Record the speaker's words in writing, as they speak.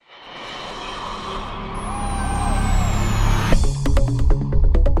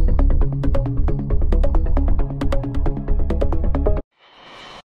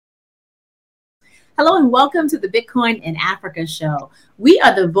Hello and welcome to the Bitcoin in Africa show. We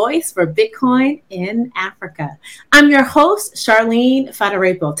are the voice for Bitcoin in Africa. I'm your host, Charlene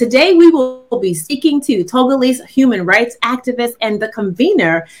Farida. Today we will be speaking to Togolese human rights activist and the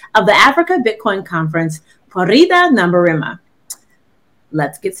convener of the Africa Bitcoin Conference, Farida Nabourema.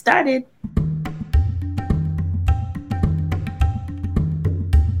 Let's get started.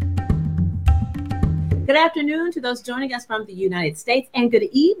 Good afternoon to those joining us from the United States, and good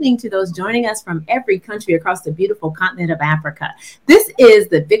evening to those joining us from every country across the beautiful continent of Africa. This is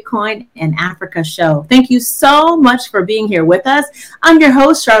the Bitcoin in Africa show. Thank you so much for being here with us. I'm your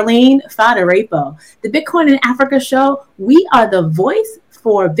host, Charlene Farida. The Bitcoin in Africa show, we are the voice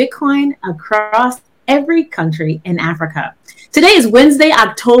for Bitcoin across every country in Africa. Today is Wednesday,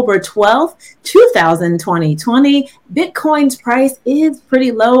 October 12th, 2020. Bitcoin's price is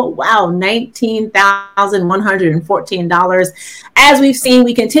pretty low. Wow, $19,114. As we've seen,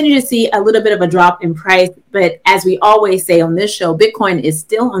 we continue to see a little bit of a drop in price. But as we always say on this show, Bitcoin is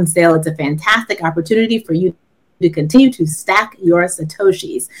still on sale. It's a fantastic opportunity for you to continue to stack your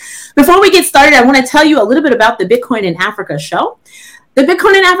Satoshis. Before we get started, I want to tell you a little bit about the Bitcoin in Africa show. The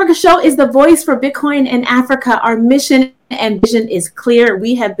Bitcoin in Africa show is the voice for Bitcoin in Africa. Our mission and vision is clear.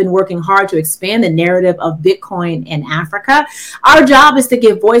 We have been working hard to expand the narrative of Bitcoin in Africa. Our job is to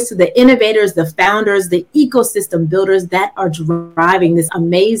give voice to the innovators, the founders, the ecosystem builders that are driving this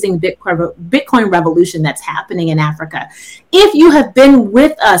amazing Bitcoin revolution that's happening in Africa. If you have been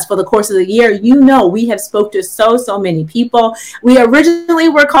with us for the course of the year, you know we have spoke to so many people. We originally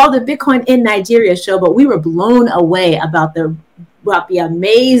were called the Bitcoin in Nigeria show, but we were blown away about the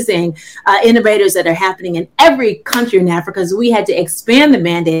amazing innovators that are happening in every country in Africa. So we had to expand the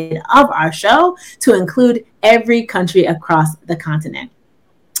mandate of our show to include every country across the continent.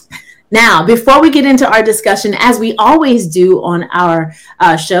 Now, before we get into our discussion, as we always do on our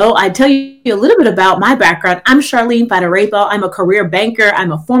show, I tell you a little bit about my background. I'm Charlene Farida. I'm a career banker.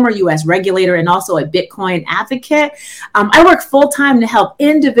 I'm a former U.S. regulator and also a Bitcoin advocate. I work full-time to help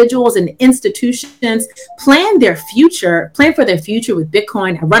individuals and institutions plan for their future with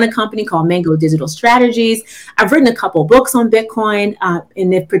Bitcoin. I run a company called Mango Digital Strategies. I've written a couple books on Bitcoin.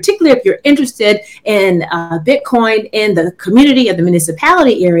 And particularly if you're interested in Bitcoin in the community of the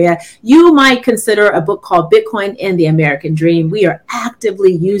municipality area, you might consider a book called Bitcoin in the American Dream. We are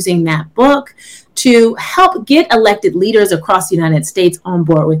actively using that book to help get elected leaders across the United States on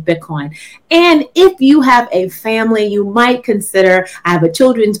board with Bitcoin. And if you have a family, you might consider, I have a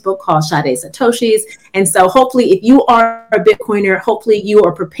children's book called Sade Satoshis. And so hopefully if you are a Bitcoiner, hopefully you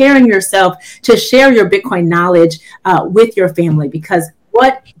are preparing yourself to share your Bitcoin knowledge with your family, because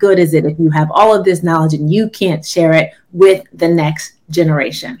what good is it if you have all of this knowledge and you can't share it with the next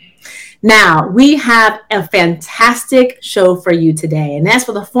generation? Now, we have a fantastic show for you today. And as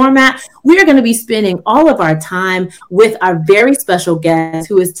for the format, we are going to be spending all of our time with our very special guest,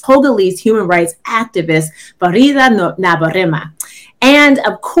 who is Togolese human rights activist, Farida Nabourema. And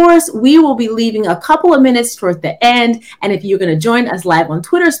of course, we will be leaving a couple of minutes toward the end. And if you're going to join us live on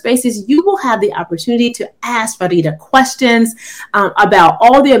Twitter Spaces, you will have the opportunity to ask Farida questions about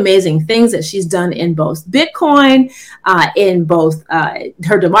all the amazing things that she's done in both Bitcoin, in both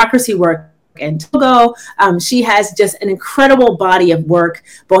her democracy work in Togo. She has just an incredible body of work,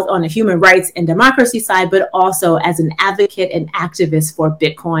 both on the human rights and democracy side, but also as an advocate and activist for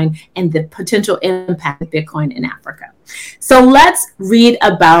Bitcoin and the potential impact of Bitcoin in Africa. So let's hear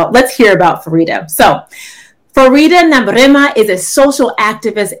about Farida. So Farida Nabourema is a social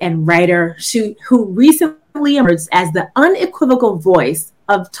activist and writer who recently emerged as the unequivocal voice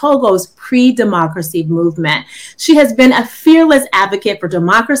of Togo's pre-democracy movement. She has been a fearless advocate for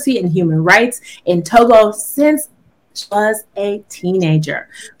democracy and human rights in Togo since she was a teenager.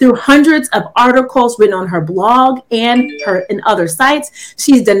 Through hundreds of articles written on her blog and other sites,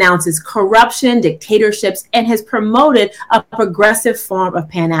 she denounces corruption, dictatorships, and has promoted a progressive form of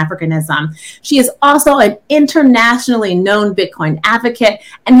Pan-Africanism. She is also an internationally known Bitcoin advocate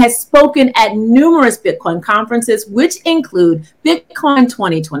and has spoken at numerous Bitcoin conferences, which include Bitcoin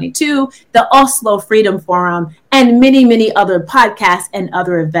 2022, the Oslo Freedom Forum, and many other podcasts and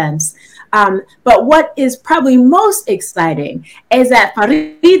other events. But what is probably most exciting is that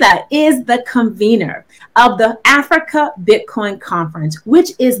Farida is the convener of the Africa Bitcoin Conference,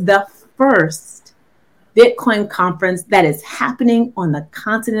 which is the first Bitcoin conference that is happening on the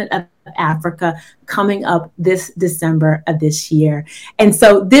continent of Africa coming up this December of this year. And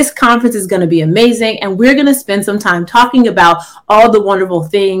so this conference is going to be amazing. And we're going to spend some time talking about all the wonderful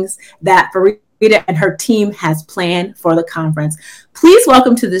things that Farida and her team has planned for the conference. Please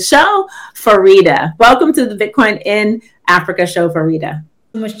welcome to the show, Farida. Welcome to the Bitcoin in Africa show, Farida.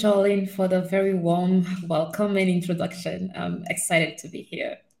 much, Charlene, for the very warm welcome and introduction. I'm excited to be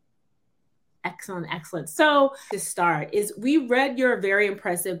here. Excellent, excellent. So to start is we read your very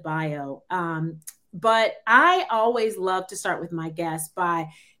impressive bio, but I always love to start with my guests by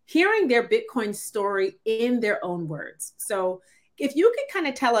hearing their Bitcoin story in their own words. So if you could kind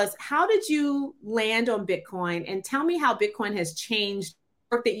of tell us, how did you land on Bitcoin, and tell me how Bitcoin has changed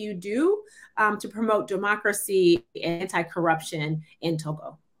work that you do to promote democracy and anti-corruption in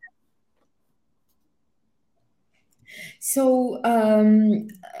Togo? So,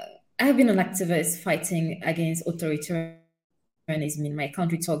 I've been an activist fighting against authoritarianism in my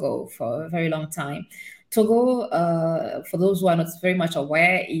country, Togo, for a very long time. Togo, for those who are not very much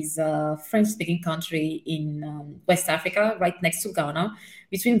aware, is a French-speaking country in West Africa, right next to Ghana,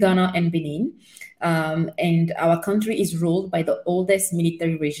 between Ghana and Benin. And our country is ruled by the oldest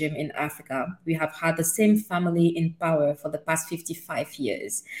military regime in Africa. We have had the same family in power for the past 55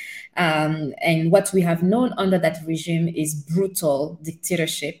 years. And what we have known under that regime is brutal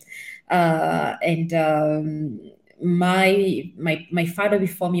dictatorship. My father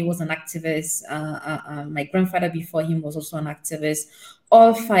before me was an activist. My grandfather before him was also an activist,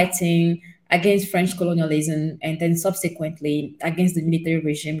 all fighting against French colonialism and then subsequently against the military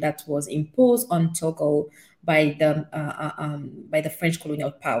regime that was imposed on Togo by the French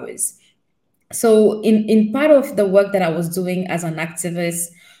colonial powers. So in part of the work that I was doing as an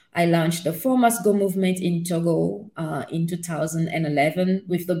activist, I launched the Four Must Go movement in Togo in 2011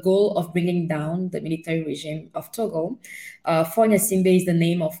 with the goal of bringing down the military regime of Togo. Faure Simbe is the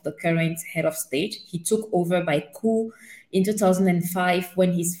name of the current head of state. He took over by coup in 2005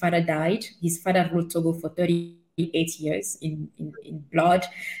 when his father died. His father ruled Togo for 38 years in blood.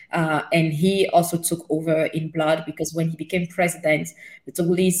 And he also took over in blood because when he became president, the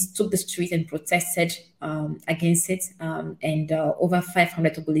Togolese took the street and protested against it. And over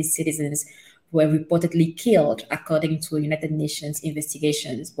 500 Togolese citizens were reportedly killed, according to United Nations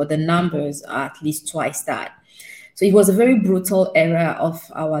investigations. But the numbers are at least twice that. So it was a very brutal era of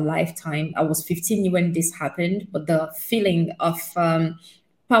our lifetime. I was 15 when this happened, but the feeling of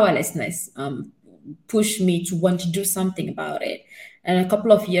powerlessness pushed me to want to do something about it. And a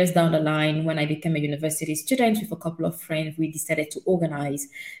couple of years down the line, when I became a university student with a couple of friends, we decided to organize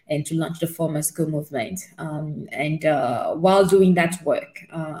and to launch the Four Must Go movement. While doing that work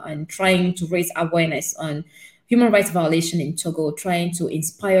and trying to raise awareness on human rights violation in Togo, trying to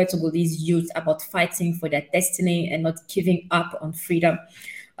inspire Togolese youth about fighting for their destiny and not giving up on freedom,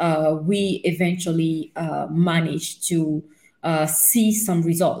 we eventually managed to see some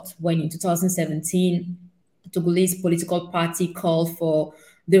results when in 2017, Togolese political party called for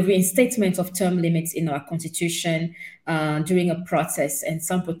the reinstatement of term limits in our constitution during a protest, and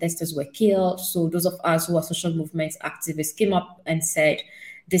some protesters were killed. So those of us who are social movement activists came up and said,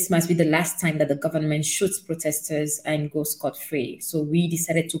 this must be the last time that the government shoots protesters and goes scot-free. So we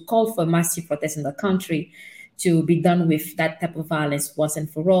decided to call for massive protests in the country to be done with that type of violence once and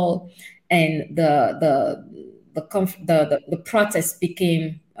for all. And the protest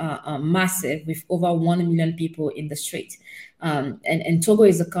became massive with over 1 million people in the street. And Togo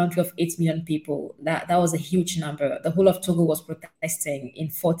is a country of 8 million people. That was a huge number. The whole of Togo was protesting. In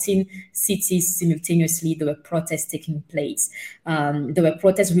 14 cities simultaneously, there were protests taking place. There were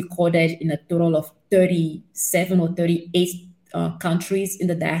protests recorded in a total of 37 or 38 countries in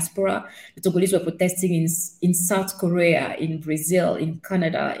the diaspora. The Togolese were protesting in South Korea, in Brazil, in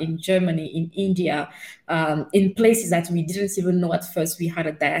Canada, in Germany, in India, in places that we didn't even know at first we had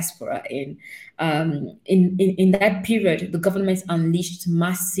a diaspora in. In that period, the government unleashed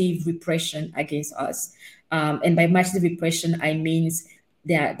massive repression against us. And by massive repression, I mean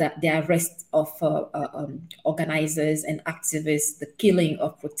the arrest of organizers and activists, the killing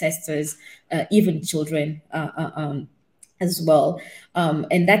of protesters, even children as well.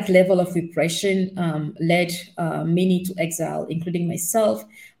 And that level of repression led many to exile, including myself,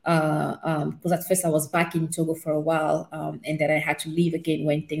 because at first I was back in Togo for a while, and then I had to leave again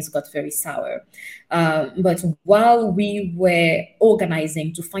when things got very sour. But while we were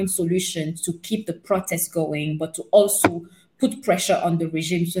organizing to find solutions to keep the protests going, but to also put pressure on the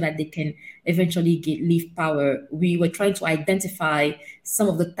regime so that they can eventually leave power, we were trying to identify some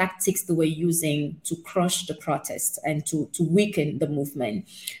of the tactics they were using to crush the protests and to weaken the movement.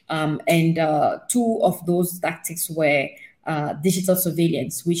 Two of those tactics were digital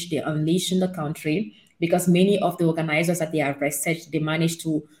surveillance, which they unleashed in the country, because many of the organizers that they arrested, they managed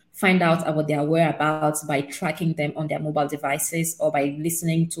to find out about their whereabouts by tracking them on their mobile devices or by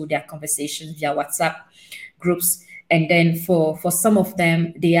listening to their conversations via WhatsApp groups. And then for some of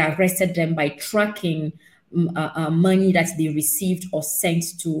them, they arrested them by tracking money that they received or sent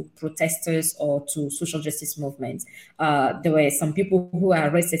to protesters or to social justice movements. There were some people who were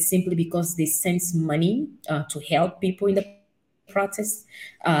arrested simply because they sent money to help people in the protests,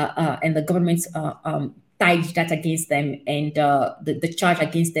 and the government tied that against them, and the charge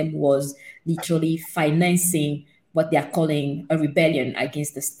against them was literally financing what they are calling a rebellion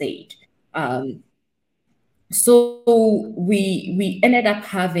against the state. So we ended up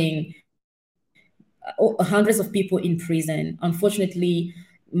having hundreds of people in prison. Unfortunately,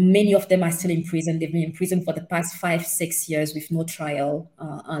 many of them are still in prison. They've been in prison for the past 5-6 years with no trial,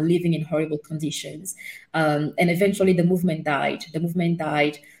 living in horrible conditions. And eventually the movement died. The movement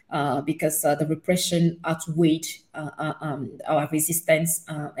died because the repression outweighed our resistance.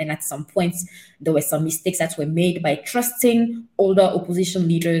 And at some points, there were some mistakes that were made by trusting older opposition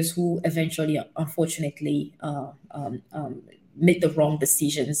leaders who eventually, unfortunately, made the wrong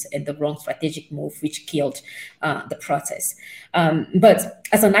decisions and the wrong strategic move, which killed the protest. But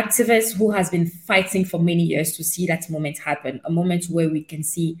as an activist who has been fighting for many years to see that moment happen, a moment where we can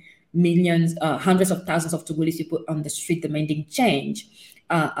see millions, hundreds of thousands of Togolese people on the street demanding change,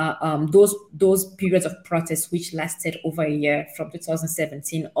 those periods of protest, which lasted over a year from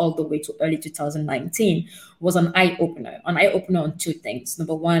 2017 all the way to early 2019, was an eye-opener on two things.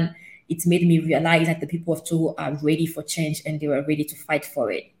 Number one, it made me realize that the people of Togo are ready for change and they were ready to fight for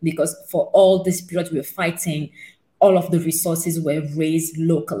it. Because for all this period we were fighting, all of the resources were raised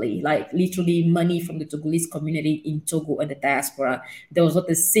locally, like literally money from the Togolese community in Togo and the diaspora. There was not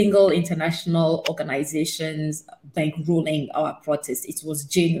a single international organizations bankrolling our protest. It was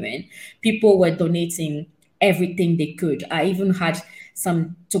genuine. People were donating everything they could. I even had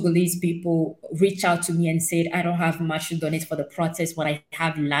some Togolese people reach out to me and said, I don't have much to donate for the protest, but I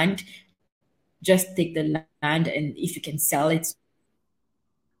have land. Just take the land, and if you can sell it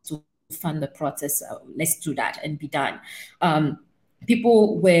to fund the protest, let's do that and be done.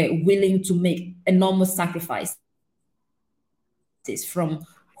 People were willing to make enormous sacrifices, from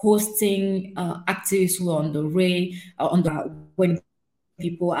hosting activists who are on the way, when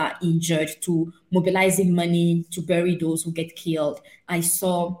people are injured, to mobilizing money to bury those who get killed. I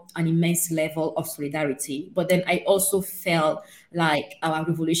saw an immense level of solidarity, but then I also felt like our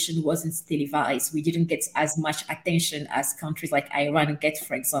revolution wasn't televised. We didn't get as much attention as countries like Iran get,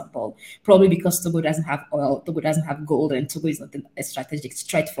 for example, probably because Togo doesn't have oil, Togo doesn't have gold, and Togo is not a strategic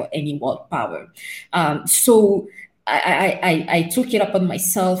threat for any world power. So I took it upon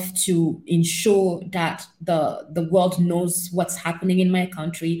myself to ensure that the world knows what's happening in my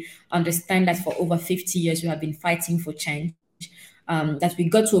country, understand that for over 50 years we have been fighting for change, that we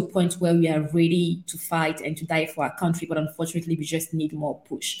got to a point where we are ready to fight and to die for our country, but unfortunately we just need more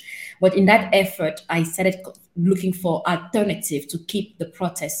push. But in that effort, I started looking for alternative to keep the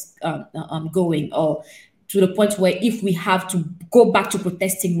protests going, or to the point where if we have to go back to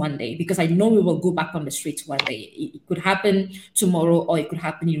protesting one day, because I know we will go back on the streets one day. It could happen tomorrow, or it could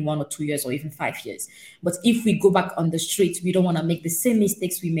happen in 1 or 2 years, or even 5 years. But if we go back on the streets, we don't want to make the same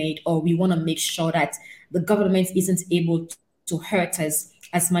mistakes we made, or we want to make sure that the government isn't able to hurt us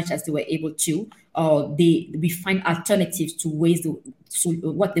as much as they were able to, or we find alternatives to ways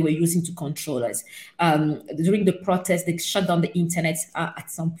what they were using to control us. During the protest, they shut down the internet.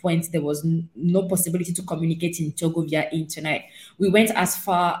 At some point, there was no possibility to communicate in Togo via internet. We went as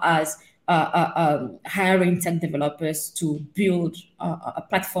far as hiring tech developers to build a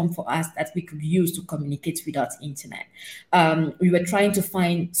platform for us that we could use to communicate without internet. We were trying to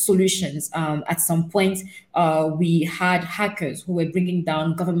find solutions. At some point, we had hackers who were bringing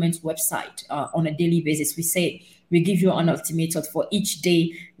down government website on a daily basis. We say, we give you an ultimatum: for each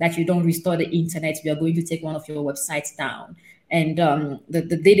day that you don't restore the internet, we are going to take one of your websites down. And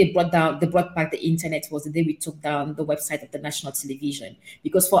the day they brought back the internet was the day we took down the website of the national television.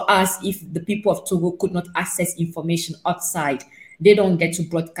 Because for us, if the people of Togo could not access information outside, they don't get to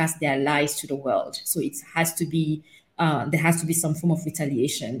broadcast their lies to the world. So it has to be, there has to be some form of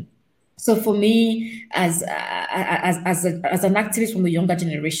retaliation. So for me, as an activist from the younger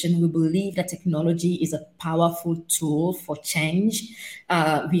generation, we believe that technology is a powerful tool for change.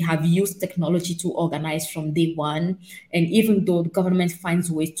 We have used technology to organize from day one. And even though the government finds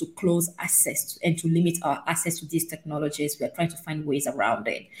ways to close access and to limit our access to these technologies, we are trying to find ways around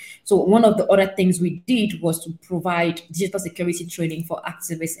it. So one of the other things we did was to provide digital security training for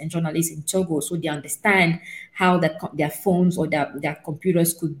activists and journalists in Togo, so they understand how their phones or their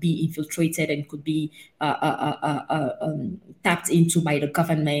computers could be infiltrated and could be tapped into by the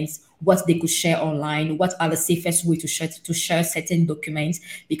government, what they could share online, what are the safest way to share certain documents.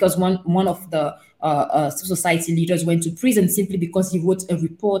 Because one of the civil society leaders went to prison simply because he wrote a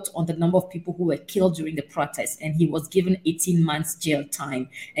report on the number of people who were killed during the protest, and he was given 18 months jail time,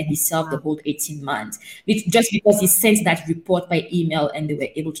 and he served the whole 18 months just because he sent that report by email and they were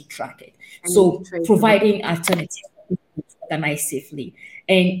able to track it. So providing alternatives to organize safely.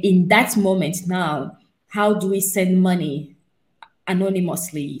 And in that moment now, how do we send money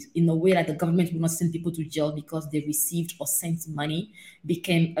anonymously in a way that the government will not send people to jail because they received or sent money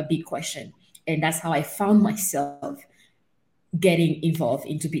became a big question. And that's how I found myself getting involved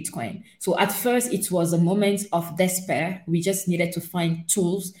into Bitcoin. So at first it was a moment of despair. We just needed to find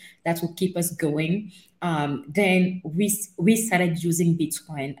tools that would keep us going. Then we started using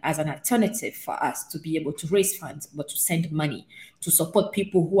Bitcoin as an alternative for us to be able to raise funds, but to send money to support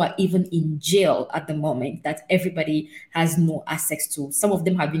people who are even in jail at the moment that everybody has no access to. Some of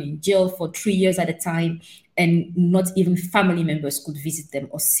them have been in jail for 3 years at a time, and not even family members could visit them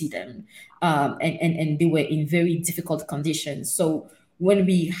or see them. And they were in very difficult conditions. So when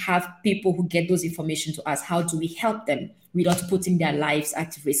we have people who get those information to us, how do we help them without putting their lives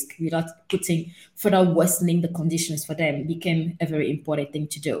at risk, without further worsening the conditions for them, became a very important thing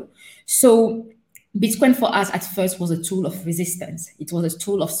to do. So Bitcoin for us at first was a tool of resistance. It was a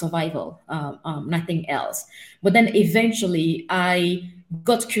tool of survival, nothing else. But then eventually I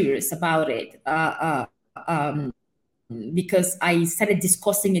got curious about it. Because I started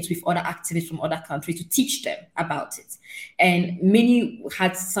discussing it with other activists from other countries to teach them about it. And many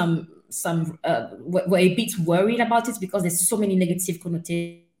had were a bit worried about it because there's so many negative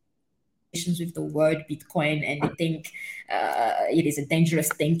connotations with the word Bitcoin, and they think it is a dangerous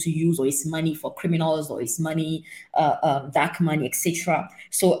thing to use, or it's money for criminals, or it's money, dark money, etc.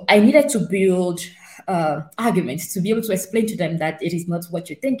 So I needed to build arguments to be able to explain to them that it is not what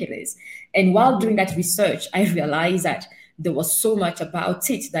you think it is. And while doing that research, I realized that there was so much about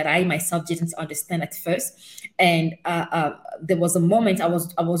it that I myself didn't understand at first. And there was a moment I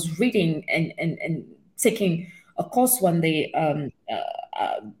was reading and taking a course one day,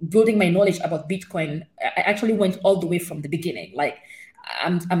 building my knowledge about Bitcoin. I actually went all the way from the beginning. Like,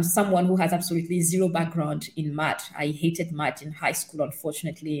 I'm someone who has absolutely zero background in math. I hated math in high school,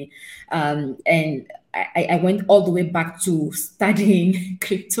 unfortunately. And I went all the way back to studying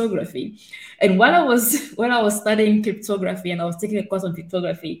cryptography. And while I was studying cryptography and I was taking a course on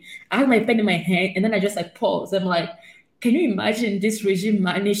cryptography, I had my pen in my hand, and then I just paused. I'm like, can you imagine this regime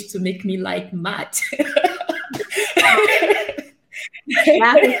managed to make me like math?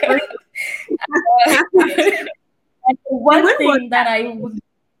 Math is free. One thing that I would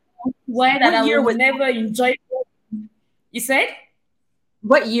swear that I would never enjoy. You said?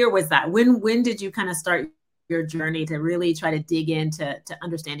 What year was that? When did you kind of start your journey to really try to dig into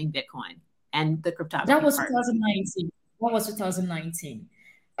understanding Bitcoin and the cryptography? That was 2019. What was 2019?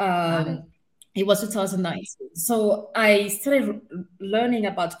 It was 2019. So I started learning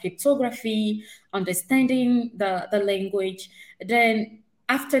about cryptography, understanding the language. Then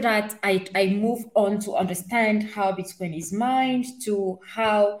after that, I moved on to understand how Bitcoin is mined, to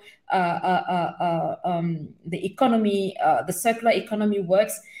how the economy, the circular economy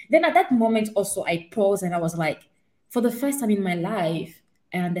works. Then at that moment also, I paused and I was like, for the first time in my life,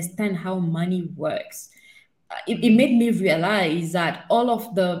 I understand how money works. It made me realize that all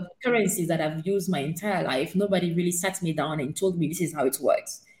of the currencies that I've used my entire life, nobody really sat me down and told me this is how it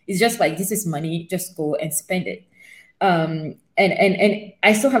works. It's just like, this is money, just go and spend it. And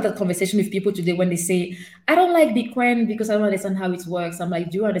I still have that conversation with people today when they say, I don't like Bitcoin because I don't understand how it works. I'm like,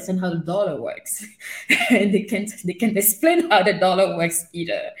 do you understand how the dollar works? And they can't explain how the dollar works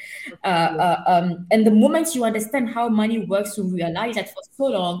either. And the moment you understand how money works, you realize that for so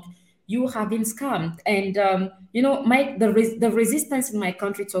long, you have been scammed. And the resistance in my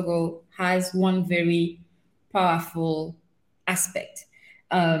country, Togo, has one very powerful aspect.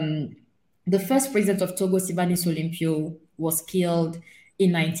 The first president of Togo, Sylvanus Olympio, was killed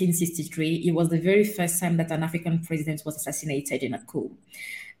in 1963. It was the very first time that an African president was assassinated in a coup.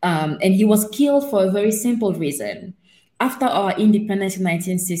 And he was killed for a very simple reason. After our independence in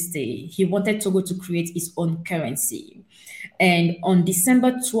 1960, he wanted Togo to create its own currency. And on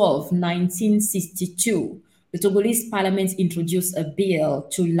December 12, 1962, the Togolese parliament introduced a bill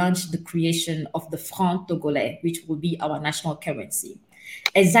to launch the creation of the franc Togolese, which will be our national currency.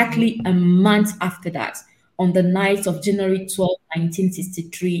 Exactly a month after that, on the night of January 12,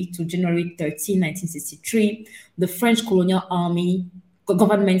 1963 to January 13, 1963, the French colonial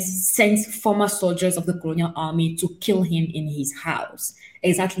government sent former soldiers of the colonial army to kill him in his house,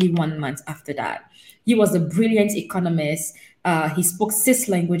 exactly 1 month after that. He was a brilliant economist, He spoke 6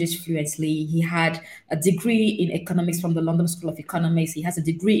 languages fluently. He had a degree in economics from the London School of Economics. He has a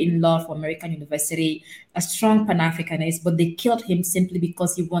degree in law from American University, a strong Pan-Africanist, but they killed him simply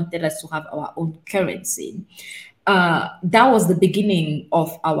because he wanted us to have our own currency. That was the beginning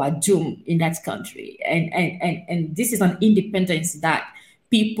of our doom in that country. And this is an independence that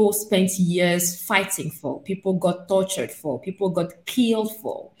people spent years fighting for, people got tortured for, people got killed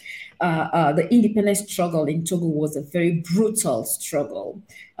for. The independence struggle in Togo was a very brutal struggle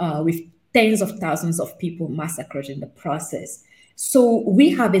with tens of thousands of people massacred in the process. So we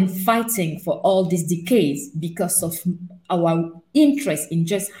have been fighting for all these decades because of our interest in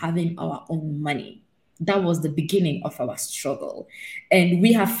just having our own money. That was the beginning of our struggle. And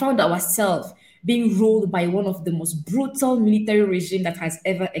we have found ourselves being ruled by one of the most brutal military regime that has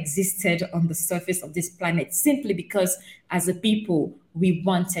ever existed on the surface of this planet, simply because as a people, we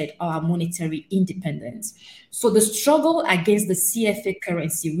wanted our monetary independence. So the struggle against the CFA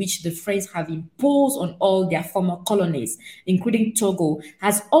currency, which the French have imposed on all their former colonies, including Togo,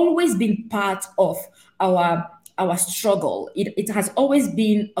 has always been part of our struggle. It has always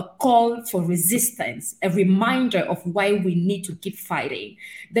been a call for resistance, a reminder of why we need to keep fighting.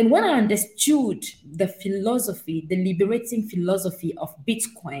 Then when I understood the philosophy, the liberating philosophy of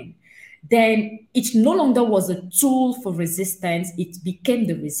Bitcoin, then it no longer was a tool for resistance, it became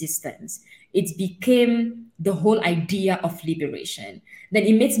the resistance. It became the whole idea of liberation. Then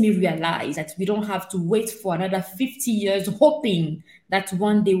it makes me realize that we don't have to wait for another 50 years hoping that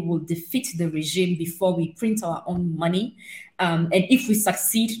one day we'll defeat the regime before we print our own money. And if we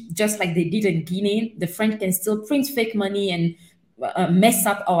succeed, just like they did in Guinea, the French can still print fake money and mess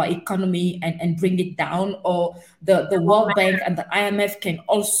up our economy and bring it down. Or the World Bank and the IMF can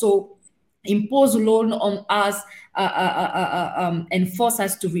also impose loan on us and force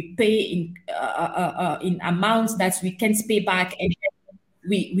us to repay in amounts that we can't pay back, and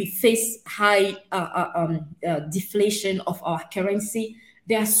we face high deflation of our currency.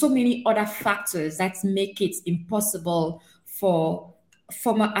 There are so many other factors that make it impossible for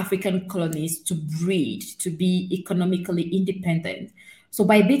former African colonies to breed, to be economically independent. So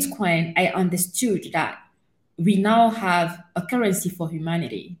by Bitcoin, I understood that we now have a currency for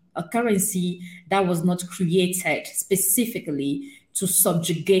humanity, a currency that was not created specifically to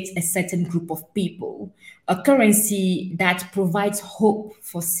subjugate a certain group of people, a currency that provides hope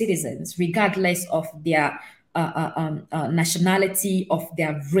for citizens, regardless of their nationality, of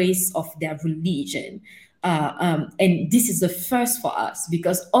their race, of their religion. And this is the first for us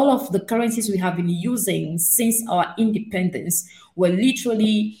because all of the currencies we have been using since our independence were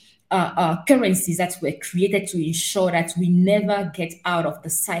literally currencies that were created to ensure that we never get out of the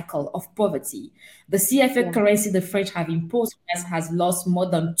cycle of poverty. The CFA currency the French have imposed has lost more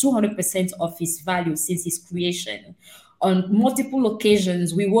than 200% of its value since its creation. On multiple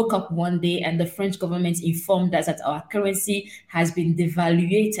occasions, we woke up one day and the French government informed us that our currency has been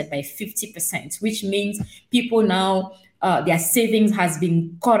devaluated by 50%, which means people now, their savings has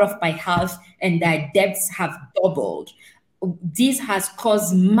been cut off by half and their debts have doubled. This has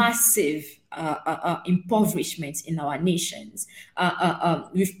caused massive impoverishment in our nations,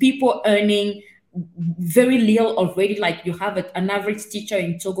 with people earning very little already. Like you have an average teacher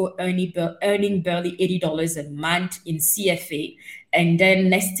in Togo earning barely $80 a month in CFA, and then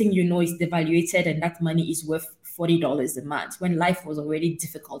next thing you know, it's devaluated and that money is worth $40 a month when life was already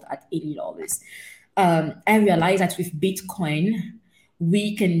difficult at $80. I realized that with Bitcoin,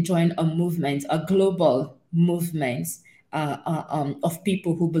 we can join a movement, a global movement of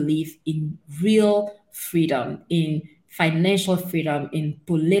people who believe in real freedom, in financial freedom, in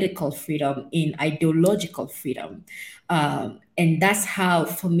political freedom, in ideological freedom. And that's how,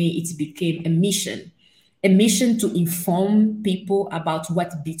 for me, it became a mission to inform people about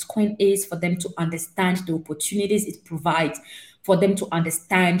what Bitcoin is, for them to understand the opportunities it provides, for them to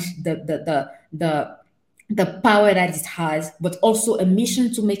understand the power that it has, but also a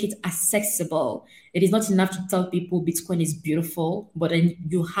mission to make it accessible. It is not enough to tell people Bitcoin is beautiful, but then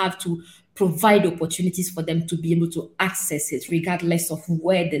you have to provide opportunities for them to be able to access it, regardless of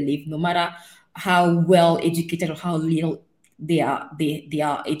where they live, no matter how well educated or how little they are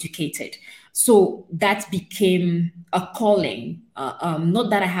educated. So that became a calling. Not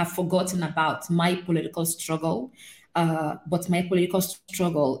that I have forgotten about my political struggle, but my political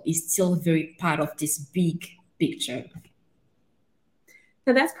struggle is still very part of this big picture.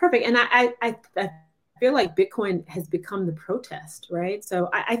 So that's perfect. And I feel like Bitcoin has become the protest, right? So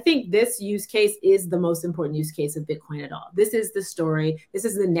I think this use case is the most important use case of Bitcoin at all. This is the story. This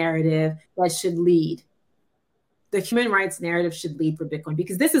is the narrative that should lead the human rights narrative should lead for Bitcoin,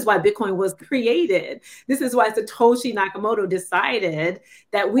 because this is why Bitcoin was created. This is why Satoshi Nakamoto decided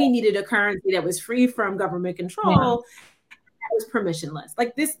that we needed a currency that was free from government control, that was permissionless.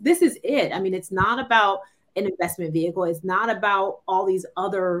 Like this is it. I mean, it's not about an investment vehicle. It's not about all these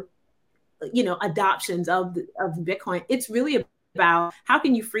other, adoptions of Bitcoin. It's really about how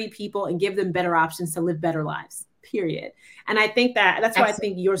can you free people and give them better options to live better lives, period. And I think that's why I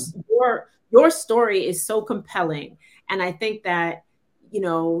think your story is so compelling. And I think that,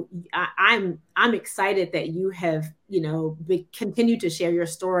 I'm excited that you have, continued to share your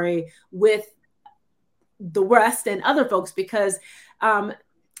story with the West and other folks, because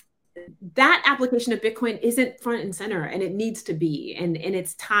that application of Bitcoin isn't front and center, and it needs to be, and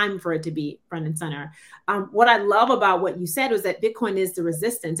it's time for it to be front and center. What I love about what you said was that Bitcoin is the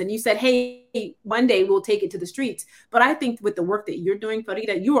resistance, and you said, hey, one day we'll take it to the streets. But I think with the work that you're doing,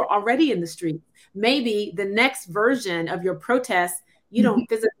 Farida, you are already in the streets. Maybe the next version of your protest, you don't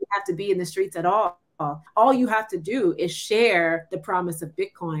physically have to be in the streets at all. All you have to do is share the promise of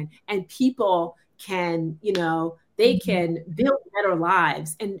Bitcoin, and people can, they can build better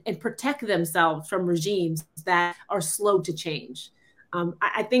lives and protect themselves from regimes that are slow to change.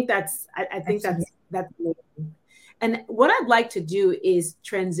 I think that's amazing. And what I'd like to do is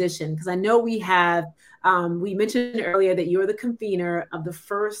transition, because I know we mentioned earlier that you're the convener of the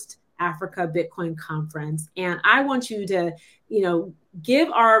first Africa Bitcoin conference, and I want you to, give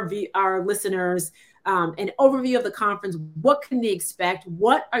our listeners an overview of the conference. What can they expect?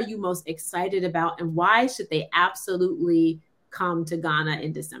 What are you most excited about? And why should they absolutely come to Ghana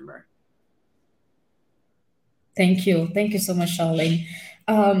in December? Thank you. Thank you so much, Charlene.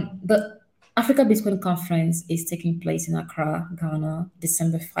 The Africa Bitcoin Conference is taking place in Accra, Ghana,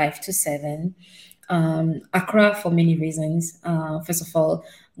 December 5 to 7. Accra for many reasons. First of all,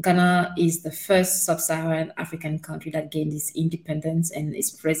 Ghana is the first sub-Saharan African country that gained its independence, and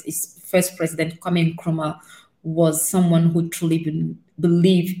its first president, Kwame Nkrumah, was someone who truly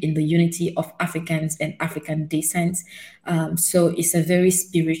believed in the unity of Africans and African descent. So it's a very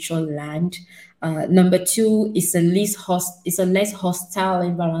spiritual land. Number two, it's a less hostile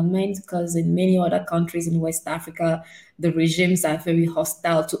environment, because in many other countries in West Africa, the regimes are very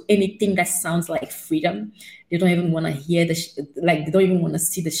hostile to anything that sounds like freedom. They don't even want to hear they don't even want to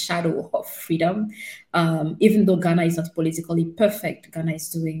see the shadow of freedom. Even though Ghana is not politically perfect, Ghana is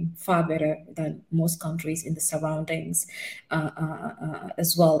doing far better than most countries in the surroundings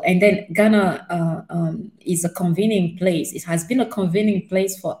as well. And then Ghana is a convening place. It has been a convening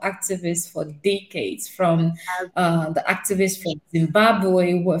place for activists for decades, from the activists from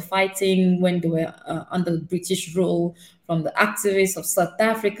Zimbabwe who were fighting when they were under British rule, from the activists of South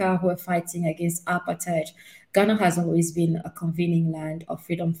Africa who were fighting against apartheid. Ghana has always been a convening land of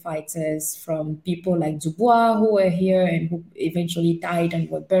freedom fighters, from people like Dubois, who were here and who eventually died and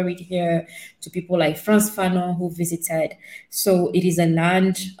were buried here, to people like Frantz Fanon, who visited. So it is a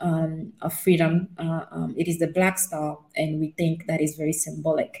land of freedom. It is the Black Star, and we think that is very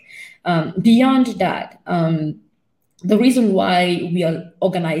symbolic. Beyond that, the reason why we are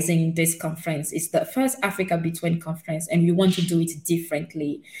organizing this conference is the first Africa Bitcoin conference, and we want to do it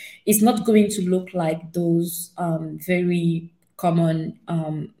differently. It's not going to look like those very common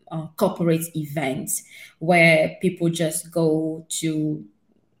corporate events where people just go to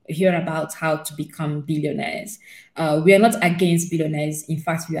hear about how to become billionaires. We are not against billionaires. In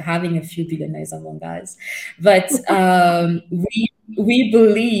fact, we are having a few billionaires among us. But we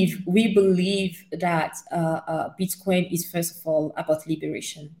believe that Bitcoin is first of all about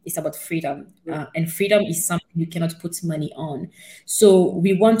liberation. It's about freedom, and freedom is something you cannot put money on. So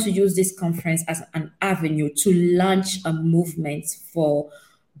we want to use this conference as an avenue to launch a movement for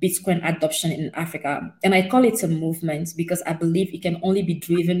Bitcoin adoption in Africa. And I call it a movement because I believe it can only be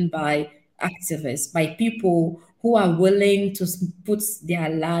driven by activists, by people who are willing to put their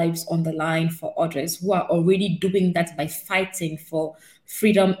lives on the line for others, who are already doing that by fighting for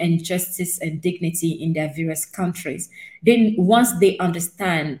freedom and justice and dignity in their various countries. Then once they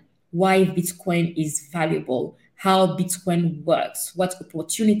understand why Bitcoin is valuable, how Bitcoin works, what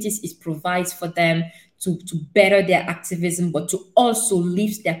opportunities it provides for them to better their activism, but to also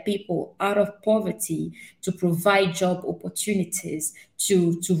lift their people out of poverty, to provide job opportunities,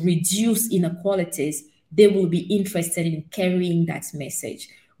 to reduce inequalities, they will be interested in carrying that message.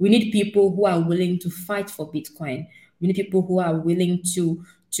 We need people who are willing to fight for Bitcoin. We need people who are willing to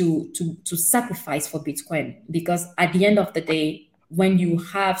sacrifice for Bitcoin, because at the end of the day, when you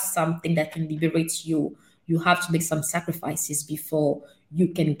have something that can liberate you, you have to make some sacrifices before you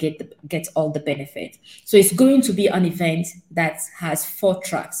can get all the benefit. So it's going to be an event that has 4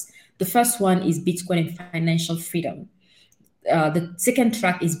 tracks. The first one is Bitcoin and financial freedom. The second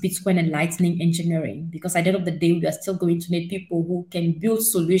track is Bitcoin and lightning engineering, because at the end of the day, we are still going to need people who can build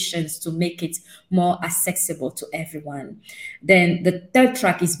solutions to make it more accessible to everyone. Then the third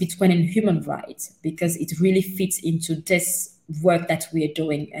track is Bitcoin and human rights, because it really fits into this work that we are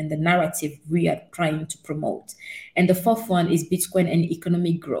doing and the narrative we are trying to promote. And the fourth one is Bitcoin and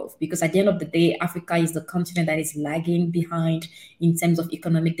economic growth, because at the end of the day, Africa is the continent that is lagging behind in terms of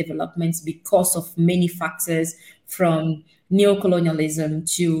economic developments because of many factors, from neocolonialism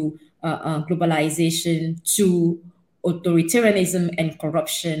to globalization to authoritarianism and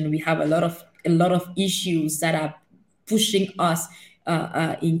corruption. We have a lot of issues that are pushing us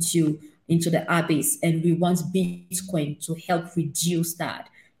into the abyss, and we want Bitcoin to help reduce that.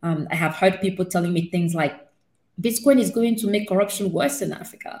 I have heard people telling me things like, Bitcoin is going to make corruption worse in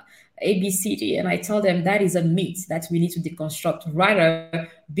Africa, ABCD. And I tell them that is a myth that we need to deconstruct. Rather,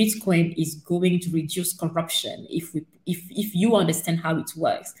 Bitcoin is going to reduce corruption if you understand how it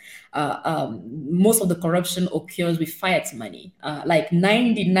works. Most of the corruption occurs with fiat money. Like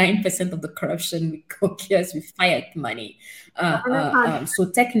 99% of the corruption occurs with fiat money. So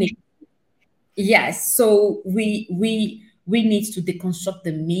technically, yes. So we need to deconstruct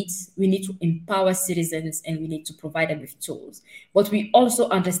the myths. We need to empower citizens, and we need to provide them with tools. But we also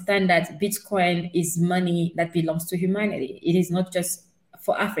understand that Bitcoin is money that belongs to humanity. It is not just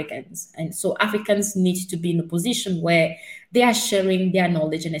for Africans. And so Africans need to be in a position where they are sharing their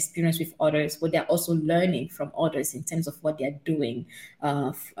knowledge and experience with others, but they're also learning from others in terms of what they're doing,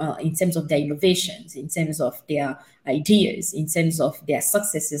 in terms of their innovations, in terms of their ideas, in terms of their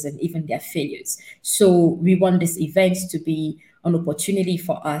successes and even their failures. So we want this event to be an opportunity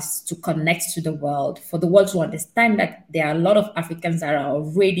for us to connect to the world, for the world to understand that there are a lot of Africans that are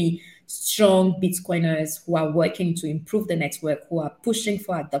already strong Bitcoiners who are working to improve the network, who are pushing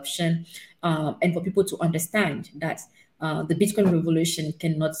for adoption, and for people to understand that the Bitcoin revolution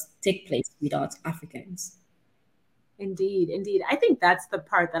cannot take place without Africans. Indeed, indeed. I think that's the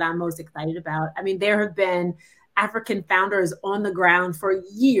part that I'm most excited about. I mean, there have been African founders on the ground for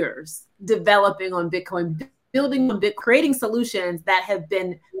years developing on Bitcoin, building on Bitcoin, creating solutions that have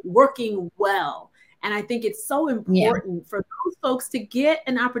been working well. And I think it's so important for those folks to get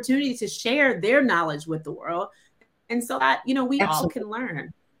an opportunity to share their knowledge with the world. And so that, we all can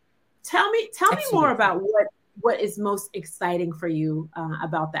learn. Tell me more about what is most exciting for you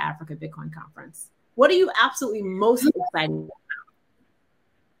about the Africa Bitcoin Conference. What are you absolutely most excited about?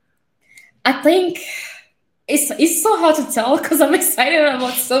 I think it's so hard to tell because I'm excited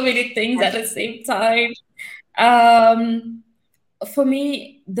about so many things at the same time. For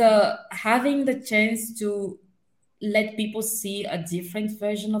me, having the chance to let people see a different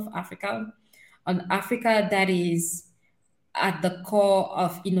version of Africa, an Africa that is at the core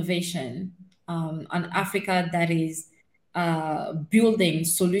of innovation, an Africa that is building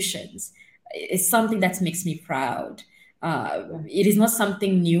solutions, is something that makes me proud. It is not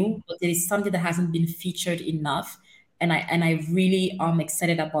something new, but it is something that hasn't been featured enough, and I really am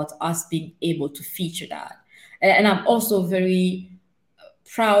excited about us being able to feature that. And I'm also very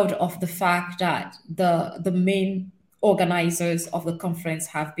proud of the fact that the main organizers of the conference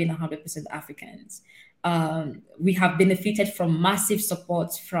have been 100% Africans. We have benefited from massive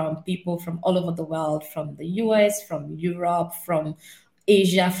support from people from all over the world, from the US, from Europe, from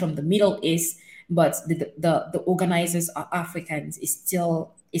Asia, from the Middle East. But the organizers are Africans. Is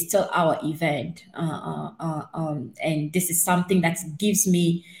still our event, and this is something that gives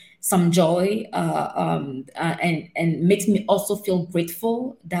me some joy, and makes me also feel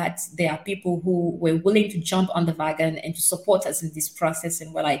grateful that there are people who were willing to jump on the wagon and to support us in this process.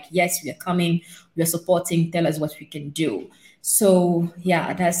 And we're like, yes, we are coming, we are supporting, tell us what we can do. So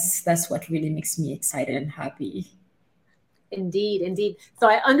yeah, that's what really makes me excited and happy. Indeed, indeed. So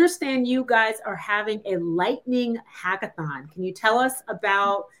I understand you guys are having a lightning hackathon. Can you tell us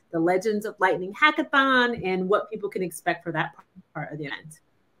about the Legends of Lightning hackathon and what people can expect for that part of the event?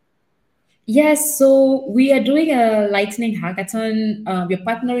 Yes, so we are doing a lightning hackathon. We're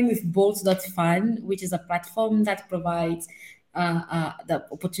partnering with Bolt.fun, which is a platform that provides the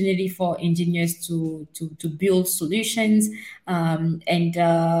opportunity for engineers to build solutions. And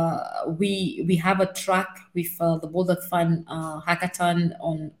we have a track with the Bolt.fun hackathon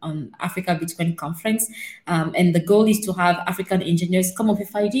on Africa Bitcoin Conference. And the goal is to have African engineers come up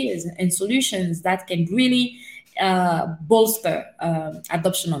with ideas and solutions that can really bolster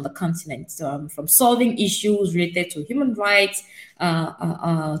adoption on the continent, from solving issues related to human rights,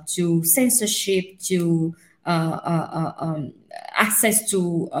 to censorship, to access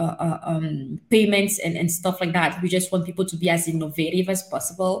to payments and stuff like that. We just want people to be as innovative as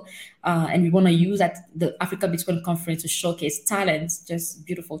possible, and we want to use at the Africa Bitcoin Conference to showcase talents, just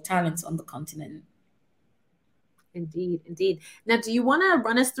beautiful talents on the continent. Indeed, indeed. Now, do you want to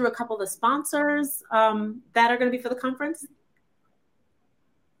run us through a couple of the sponsors that are going to be for the conference?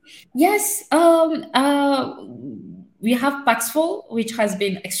 Yes. We have Paxful, which has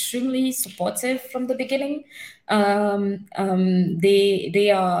been extremely supportive from the beginning. They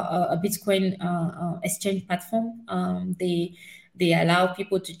are a Bitcoin exchange platform. They allow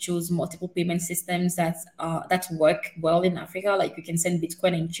people to choose multiple payment systems that work well in Africa. Like you can send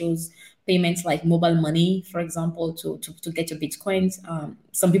Bitcoin and choose payments like mobile money, for example, to get your Bitcoins.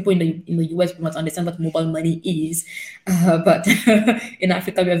 Some people in the US will not understand what mobile money is, but in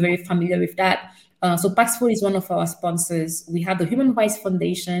Africa we are very familiar with that. So Paxful is one of our sponsors. We have the Human Rights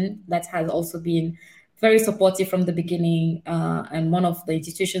Foundation that has also been very supportive from the beginning, and one of the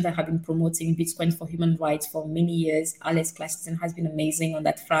institutions that have been promoting Bitcoin for human rights for many years. Alex Claxton has been amazing on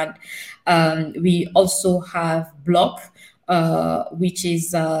that front. We also have Block, which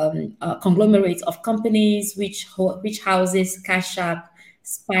is a conglomerate of companies which houses Cash App,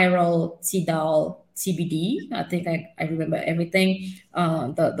 Spiral, TDAL, TBD. I think I remember everything.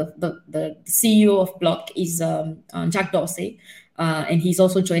 The CEO of Block is Jack Dorsey. And he's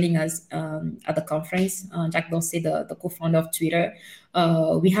also joining us at the conference. Jack Dorsey, the co-founder of Twitter.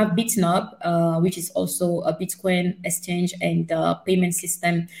 We have BitNub, which is also a Bitcoin exchange and payment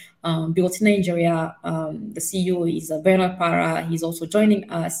system built in Nigeria. The CEO is Bernard Para. He's also joining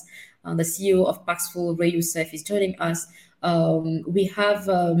us. The CEO of Paxful, Ray Youssef, is joining us. We have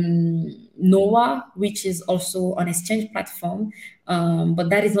Noah, which is also an exchange platform, but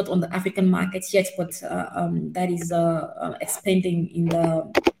that is not on the African market yet, but that is expanding in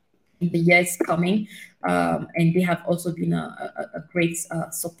the years coming. And they have also been a great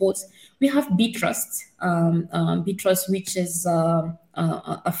support. We have Bitrust, which is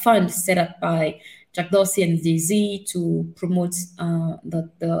a fund set up by Jack Dorsey and Jay-Z to promote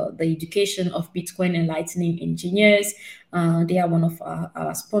the education of Bitcoin and Lightning engineers. They are one of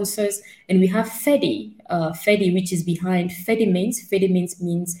our sponsors. And we have Fedi, which is behind Fedi Mint. Fedi Mint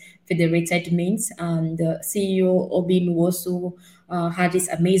means Federated Mint. And the CEO, Obi Nwosu, had this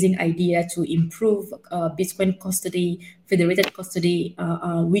amazing idea to improve Bitcoin custody, federated custody,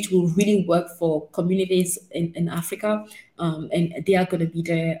 which will really work for communities in Africa. And they are going to be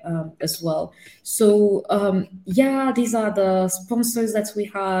there as well. So, these are the sponsors that we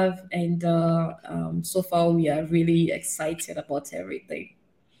have. And so far, we are really excited about everything.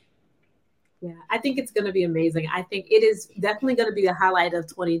 Yeah, I think it's going to be amazing. I think it is definitely going to be the highlight of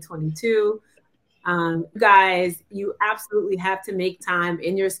 2022. Guys, you absolutely have to make time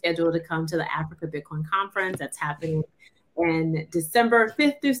in your schedule to come to the Africa Bitcoin Conference that's happening in December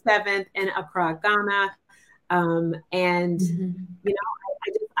 5th through 7th in Accra, Ghana.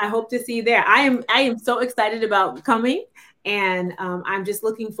 I hope to see you there. I am so excited about coming, and I'm just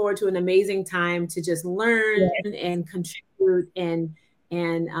looking forward to an amazing time to just learn and contribute and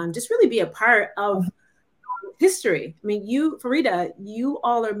just really be a part of history. I mean, Farida, you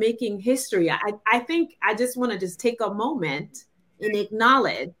all are making history. I think I just want to just take a moment and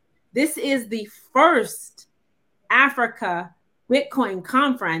acknowledge this is the first Africa Bitcoin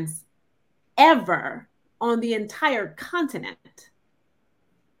conference ever on the entire continent.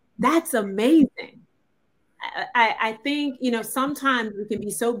 That's amazing. I think, sometimes we can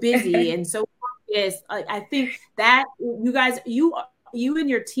be so busy and so focused. I think that you guys, you and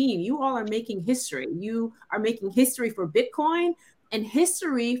your team, you all are making history. You are making history for Bitcoin and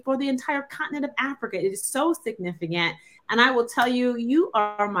history for the entire continent of Africa. It is so significant. And I will tell you, you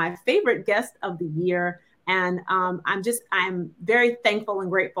are my favorite guest of the year. And I'm very thankful and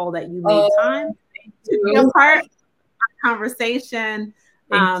grateful that you made time to be a part of the conversation.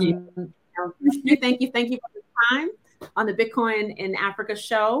 Thank you. Thank you for the time on the Bitcoin in Africa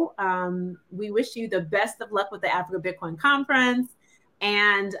show. We wish you the best of luck with the Africa Bitcoin Conference.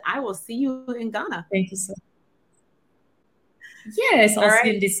 And I will see you in Ghana. Thank you so much. Yes, I'll see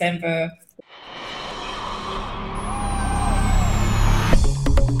you in December.